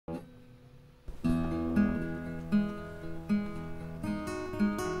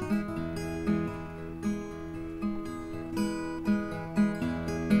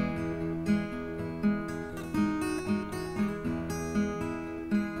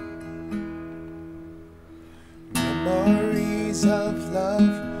Memories of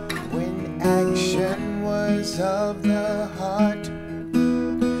love when action was of the heart.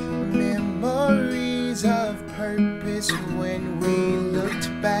 Memories of purpose when we looked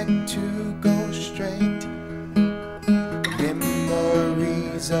back to go straight.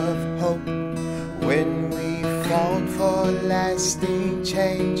 Memories of hope when we fought for lasting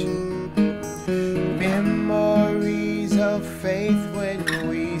change. Memories of faith when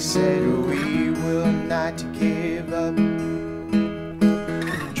we said we will not give up.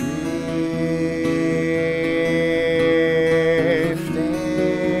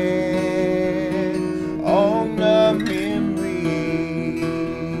 Drifting on a memory.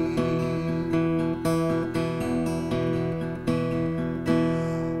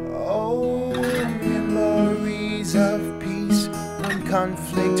 Oh, memories of peace when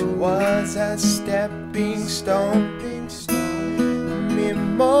conflict was a stepping stone.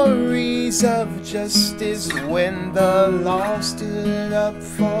 Memories of justice when the law stood up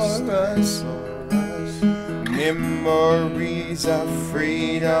for us. Memories of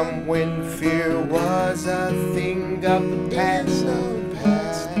freedom when fear was a thing of the past.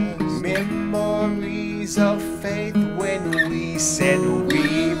 Memories of faith when we said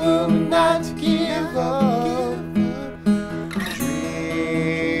we will not give up.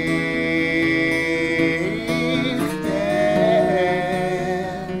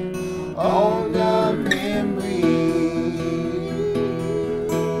 On a memory.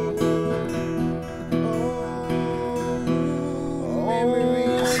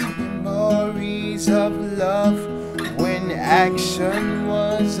 Memories of love when action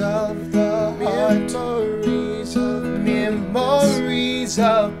was of the heart. Memories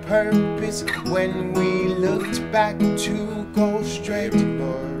of purpose when we looked back to go straight.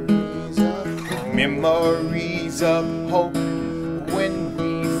 Memories of hope when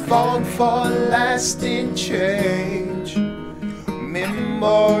we fought for lasting change.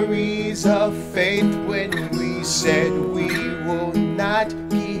 Memories of faith when we said we will not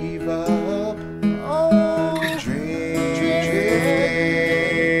give up. Oh, drifting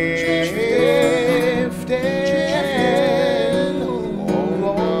on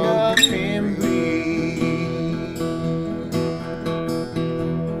a memory.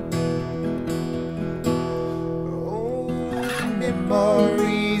 Oh,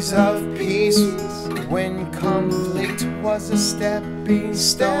 memories of peace when conflict was a stepping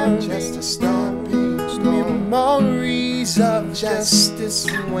stone, just a stepping stone. Memories of justice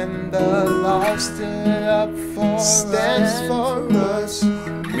when the law stood up for us.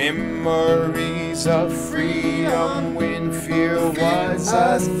 Memories of freedom when fear was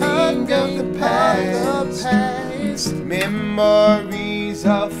a thing of the past. Memories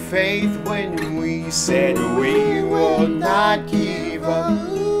of faith when we said we will not give up.